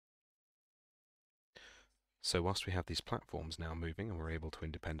So whilst we have these platforms now moving and we're able to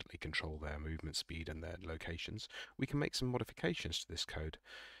independently control their movement speed and their locations, we can make some modifications to this code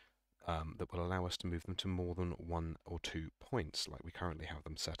that will allow us to move them to more than 1 or 2 points, like we currently have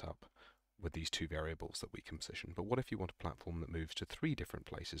them set up with these two variables that we can position. But what if you want a platform that moves to 3 different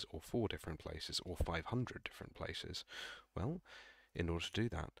places, or 4 different places, or 500 different places? Well, in order to do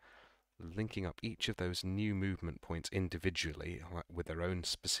that, linking up each of those new movement points individually with their own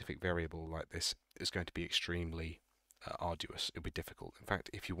specific variable like this is going to be extremely arduous. It'll be difficult. In fact,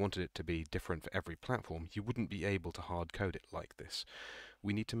 if you wanted it to be different for every platform, you wouldn't be able to hard code it like this.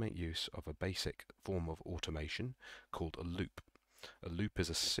 We need to make use of a basic form of automation called a loop. A loop is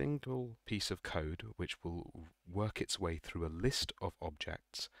a single piece of code which will work its way through a list of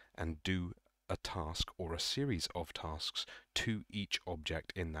objects and do a task or a series of tasks to each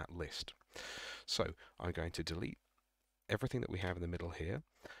object in that list. So I'm going to delete everything that we have in the middle here.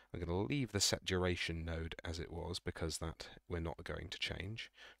 I'm going to leave the set duration node as it was because that we're not going to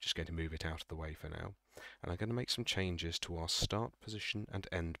change. Just going to move it out of the way for now. And I'm going to make some changes to our start position and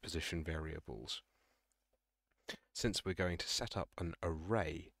end position variables. Since we're going to set up an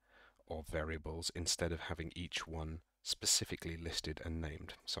array of variables instead of having each one specifically listed and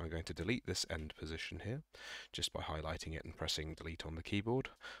named. So I'm going to delete this end position here just by highlighting it and pressing delete on the keyboard,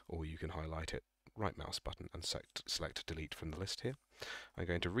 or you can highlight it, right mouse button, and select delete from the list here. I'm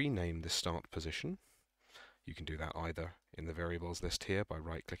going to rename the start position. You can do that either in the variables list here by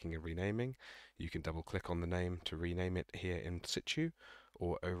right clicking and renaming. You can double click on the name to rename it here in situ,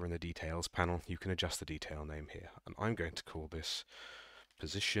 or over in the details panel you can adjust the detail name here. And I'm going to call this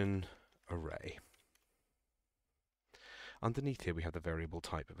position array. Underneath here we have the variable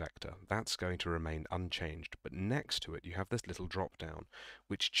type vector. That's going to remain unchanged, but next to it you have this little drop down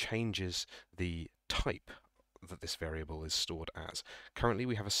which changes the type that this variable is stored as. Currently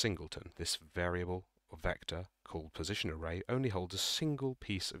we have a singleton. This variable or vector called position array only holds a single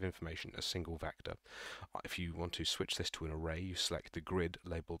piece of information, a single vector. If you want to switch this to an array, you select the grid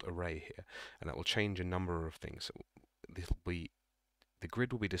labeled array here, and that will change a number of things. The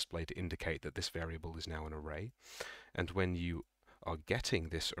grid will be displayed to indicate that this variable is now an array, and when you are getting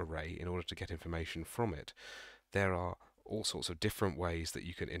this array, in order to get information from it, there are all sorts of different ways that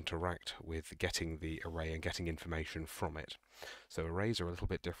you can interact with getting the array and getting information from it. So arrays are a little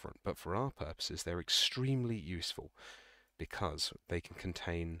bit different, but for our purposes they're extremely useful because they can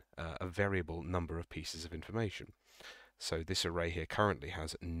contain a variable number of pieces of information. So this array here currently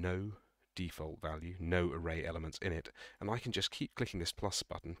has no default value, no array elements in it, and I can just keep clicking this plus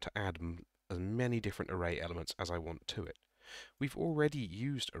button to add as many different array elements as I want to it. We've already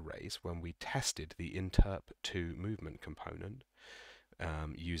used arrays when we tested the interp2 movement component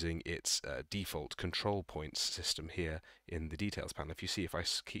using its default control points system here in the details panel. If you see, if I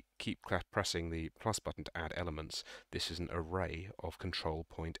keep pressing the plus button to add elements, this is an array of control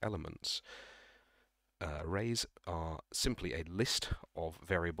point elements. Arrays are simply a list of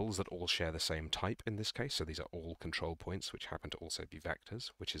variables that all share the same type in this case, so these are all control points which happen to also be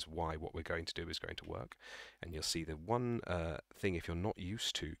vectors, which is why what we're going to do is going to work. And you'll see the one thing, if you're not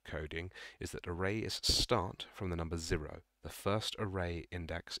used to coding, is that arrays start from the number 0. The first array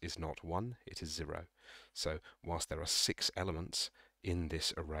index is not 1, it is 0. So whilst there are 6 elements in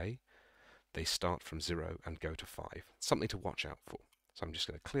this array, they start from 0 and go to 5. Something to watch out for. So I'm just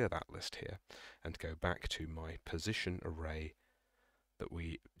going to clear that list here and go back to my position array that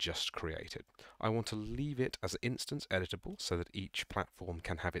we just created. I want to leave it as instance editable so that each platform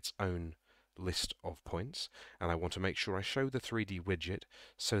can have its own list of points, and I want to make sure I show the 3D widget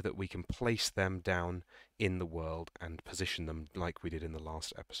so that we can place them down in the world and position them like we did in the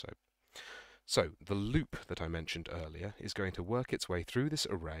last episode. So the loop that I mentioned earlier is going to work its way through this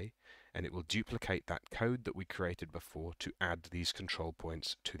array, and it will duplicate that code that we created before to add these control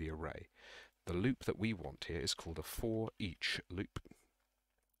points to the array. The loop that we want here is called a for each loop.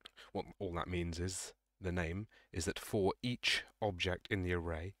 What all that means is, the name is that for each object in the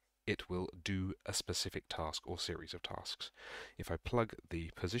array, it will do a specific task or series of tasks. If I plug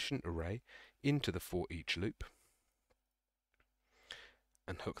the position array into the for each loop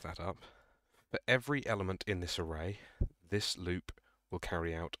and hook that up, for every element in this array, this loop will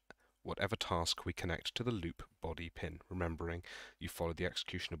carry out whatever task we connect to the loop body pin, remembering you follow the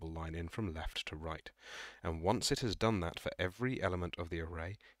executionable line in from left to right. And once it has done that for every element of the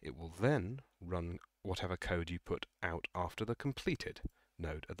array, it will then run whatever code you put out after the completed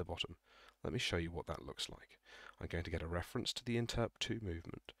node at the bottom. Let me show you what that looks like. I'm going to get a reference to the interp2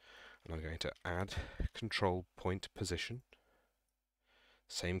 movement, and I'm going to add control point position,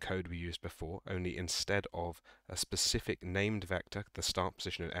 same code we used before, only instead of a specific named vector, the start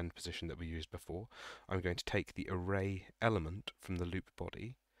position and end position that we used before, I'm going to take the array element from the loop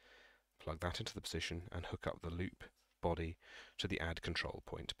body, plug that into the position, and hook up the loop body to the add control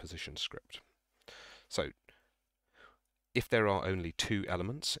point position script. So if there are only 2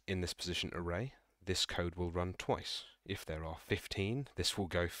 elements in this position array, this code will run twice. If there are 15, this will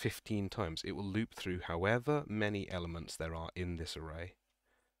go 15 times. It will loop through however many elements there are in this array,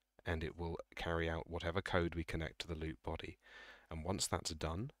 and it will carry out whatever code we connect to the loop body. And once that's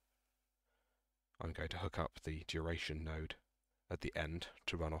done, I'm going to hook up the duration node at the end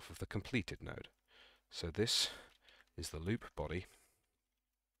to run off of the completed node. So this is the loop body,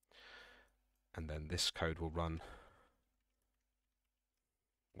 and then this code will run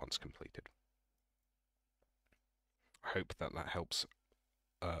once completed. I hope that helps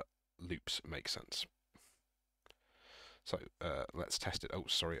loops make sense. So let's test it. Oh,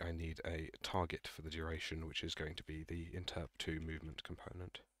 sorry, I need a target for the duration, which is going to be the interp2 movement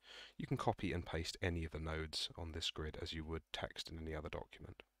component. You can copy and paste any of the nodes on this grid as you would text in any other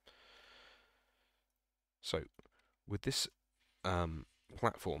document. So with this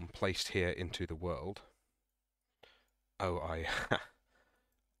platform placed here into the world, I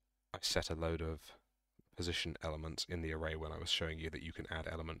set a load of position elements in the array when I was showing you that you can add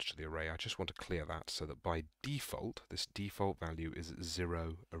elements to the array. I just want to clear that so that by default, this default value is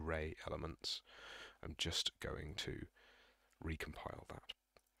 0 array elements. I'm just going to recompile that.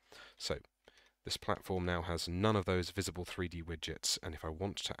 So this platform now has none of those visible 3D widgets, and if I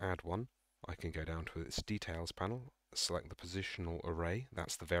want to add one, I can go down to its details panel, select the positional array,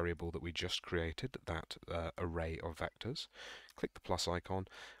 that's the variable that we just created, that array of vectors. Click the plus icon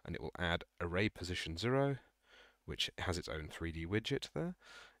and it will add array position 0, which has its own 3D widget there.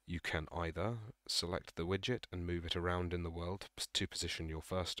 You can either select the widget and move it around in the world to position your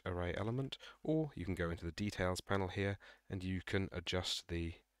first array element, or you can go into the details panel here and you can adjust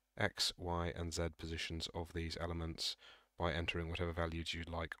the X, Y and Z positions of these elements by entering whatever values you'd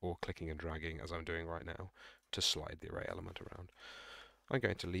like, or clicking and dragging, as I'm doing right now, to slide the array element around. I'm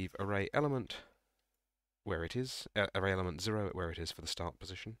going to leave array element where it is, array element 0 where it is for the start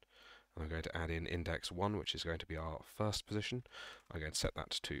position. I'm going to add in index 1, which is going to be our first position. I'm going to set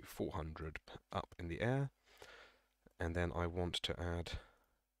that to 400 up in the air, and then I want to add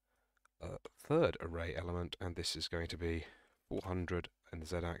a third array element, and this is going to be 400 in the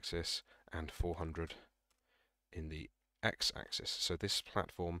z-axis and 400 in the x-axis. So this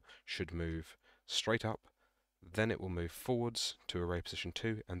platform should move straight up, then it will move forwards to array position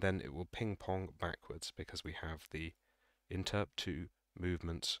 2, and then it will ping-pong backwards because we have the interp2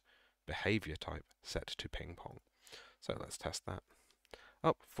 movements behavior type set to ping-pong. So let's test that.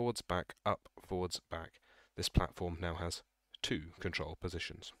 Up, forwards, back, up, forwards, back. This platform now has 2 control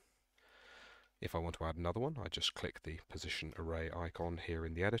positions. If I want to add another one, I just click the position array icon here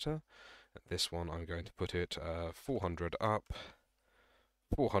in the editor. This one I'm going to put it 400 up,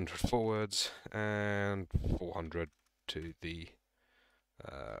 400 forwards, and 400 to the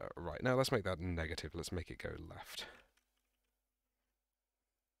right. Now let's make that negative. Let's make it go left.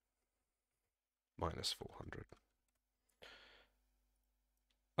 Minus 400.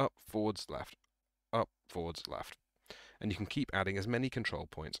 Up, forwards, left. Up, forwards, left. And you can keep adding as many control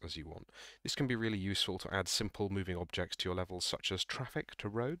points as you want. This can be really useful to add simple moving objects to your levels, such as traffic to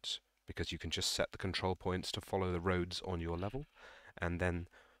roads, because you can just set the control points to follow the roads on your level, and then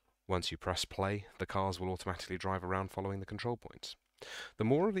once you press play, the cars will automatically drive around following the control points. The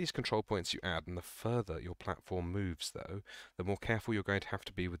more of these control points you add and the further your platform moves, though, the more careful you're going to have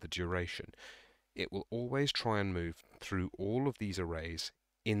to be with the duration. It will always try and move through all of these arrays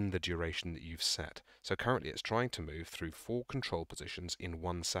in the duration that you've set. So currently it's trying to move through 4 control positions in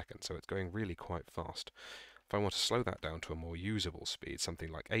 1 second, so it's going really quite fast. If I want to slow that down to a more usable speed,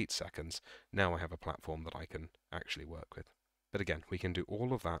 something like 8 seconds, now I have a platform that I can actually work with. But again, we can do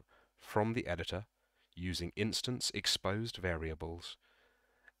all of that from the editor using instance exposed variables,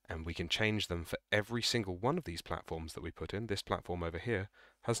 and we can change them for every single one of these platforms that we put in. This platform over here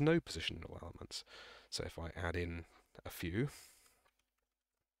has no positional elements. So if I add in a few,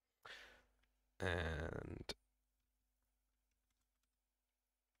 and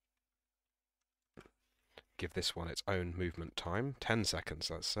give this one its own movement time, 10 seconds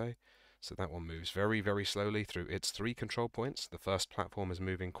let's say. So that one moves very, very slowly through its 3 control points. The first platform is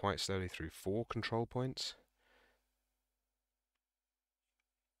moving quite slowly through 4 control points.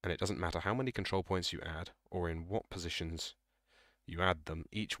 And it doesn't matter how many control points you add or in what positions you add them,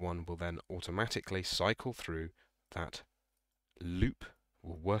 each one will then automatically cycle through that loop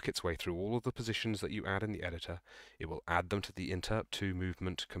will work its way through all of the positions that you add in the editor. It will add them to the interp2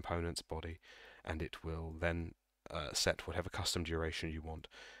 movement components body, and it will then set whatever custom duration you want.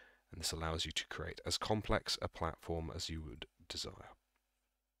 And this allows you to create as complex a platform as you would desire.